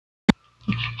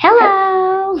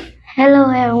Hello. Hello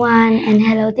everyone and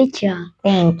hello teacher.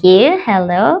 Thank you.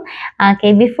 Hello.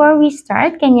 Okay, before we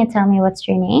start, can you tell me what's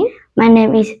your name? My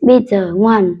name is Peter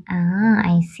One.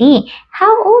 I see. How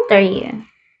old are you?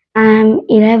 I'm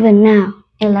 11 now.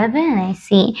 11, I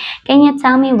see. Can you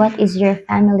tell me what is your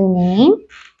family name?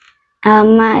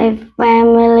 My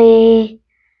family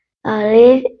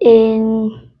live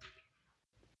in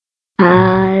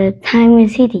Taiwan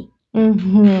City.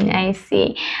 I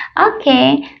see.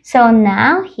 Okay, so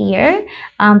now here,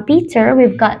 Peter,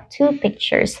 we've got two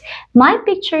pictures. My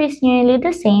picture is nearly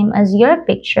the same as your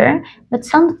picture, but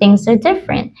some things are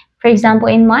different. For example,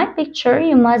 in my picture,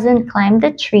 you mustn't climb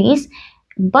the trees,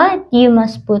 but you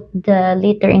must put the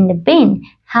litter in the bin.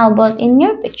 How about in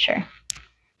your picture?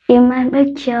 In my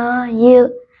picture,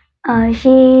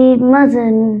 she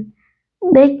mustn't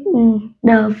pick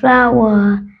the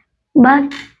flower,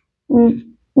 but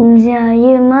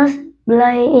you must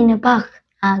play in the park.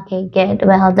 Okay, good.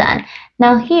 Well done.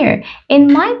 Now here,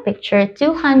 in my picture,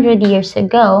 200 years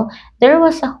ago, there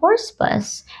was a horse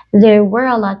bus. There were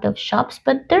a lot of shops,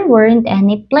 but there weren't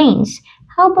any planes.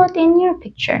 How about in your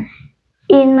picture?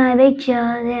 In my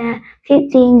picture, there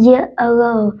 15 years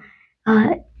ago,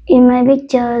 in my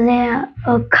picture, there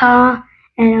a car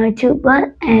and a two bus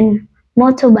and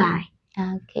motorbike.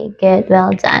 Okay, good.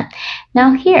 Well done.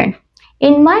 Now here,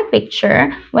 in my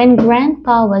picture, when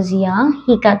Grandpa was young,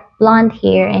 he got blonde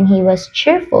hair and he was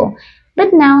cheerful.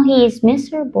 But now he is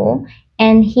miserable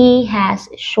and he has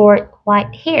short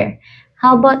white hair.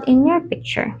 How about in your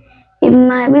picture? In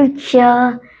my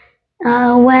picture,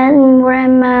 when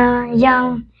Grandma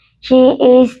young, she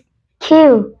is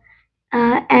cute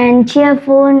and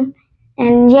cheerful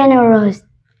and generous.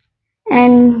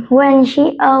 And when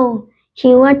she old, she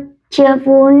was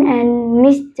cheerful and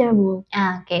miserable.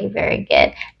 Okay, very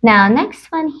good. Now,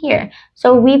 next one here.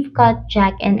 So we've got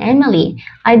Jack and Emily.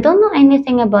 I don't know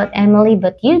anything about Emily,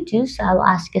 but you do, so I'll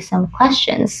ask you some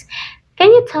questions. Can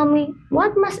you tell me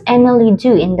what must Emily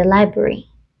do in the library?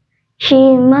 She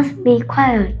must be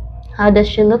quiet. How does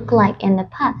she look like in the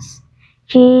past?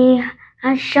 She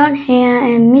has short hair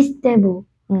and miserable.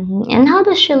 And how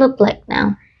does she look like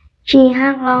now? She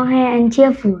has long hair and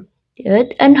cheerful.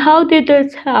 Good. And how did the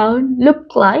town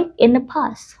look like in the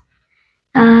past?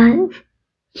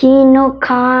 She no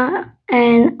car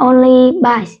and only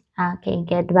bus. Okay,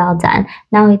 good. Well done.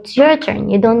 Now it's your turn.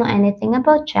 You don't know anything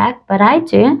about Jack, but I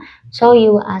do. So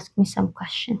you will ask me some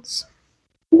questions.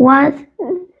 What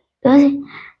does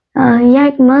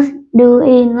Jack must do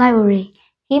in library?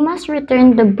 He must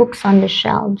return the books on the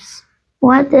shelves.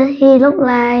 What does he look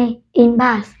like in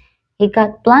bus? He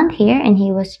got blonde hair and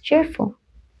he was cheerful.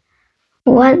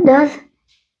 What does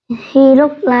he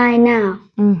look like now?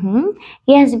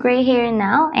 He has gray hair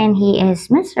now and he is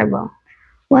miserable.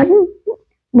 What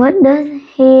does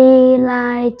he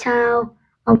like child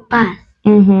of bus?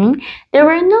 There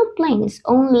were no planes,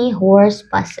 only horse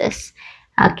buses.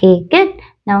 Okay, good.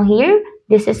 Now here,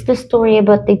 this is the story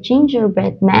about the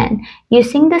gingerbread man.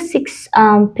 Using the six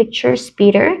pictures,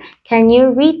 Peter, can you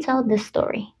retell the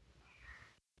story?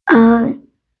 The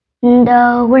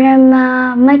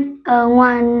grandma make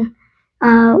one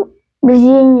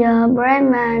gingerbread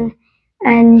man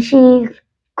and she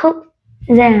cooked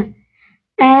them.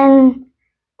 And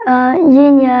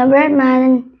gingerbread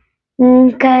man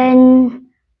can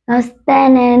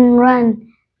stand and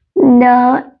run.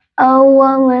 The old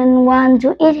woman want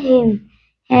to eat him,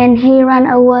 and he ran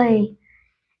away.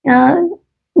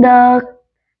 The the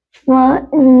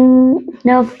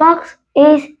fox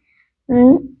is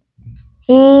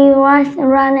he was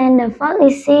run and the fox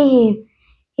is see him.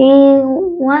 He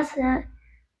was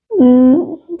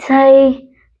say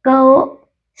go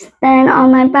stand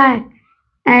on my back,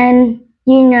 and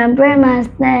gingerbread man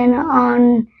stand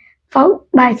on fox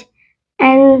back,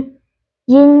 and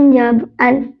ginger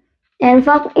and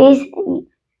fox is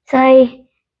say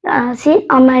sit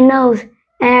on my nose,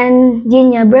 and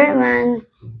gingerbread man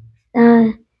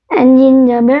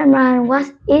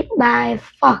was eat by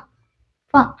fox.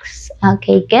 Fox.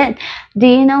 Okay, good. Do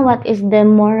you know what is the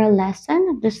moral lesson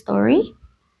of the story?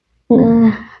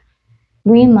 Uh,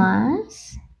 We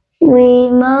must. we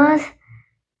must.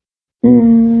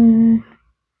 Do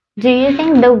you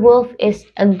think the wolf is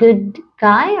a good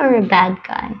guy or a bad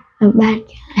guy? A bad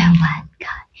guy. A bad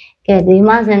guy. Good. We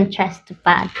mustn't trust the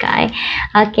bad guy.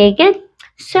 Okay, good.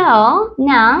 So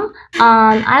now,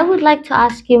 I would like to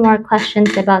ask you more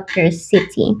questions about your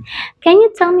city. Can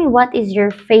you tell me what is your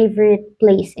favorite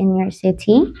place in your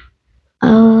city?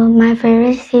 My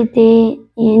favorite city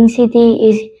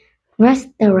is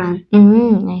restaurant.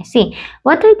 I see.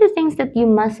 What are the things that you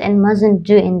must and mustn't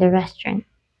do in the restaurant?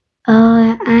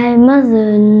 I I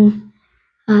mustn't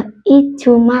eat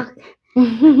too much,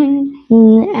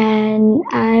 and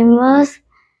I must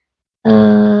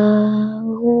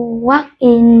work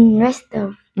in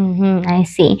restaurant. I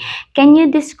see. Can you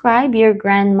describe your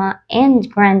grandma and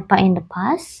grandpa in the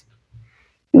past?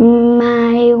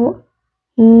 My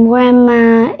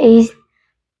grandma is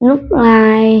look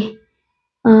like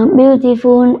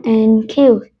beautiful and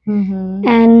cute,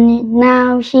 and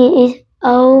now she is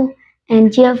old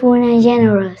and cheerful and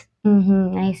generous.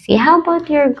 I see. How about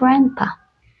your grandpa?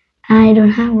 I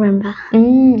don't have grandpa.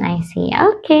 I see.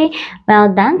 Okay.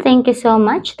 Well done. Thank you so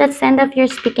much. That's the end of your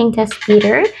speaking test,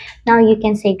 Peter. Now you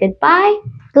can say goodbye.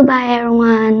 Goodbye,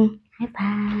 everyone. Bye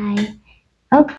bye. Okay.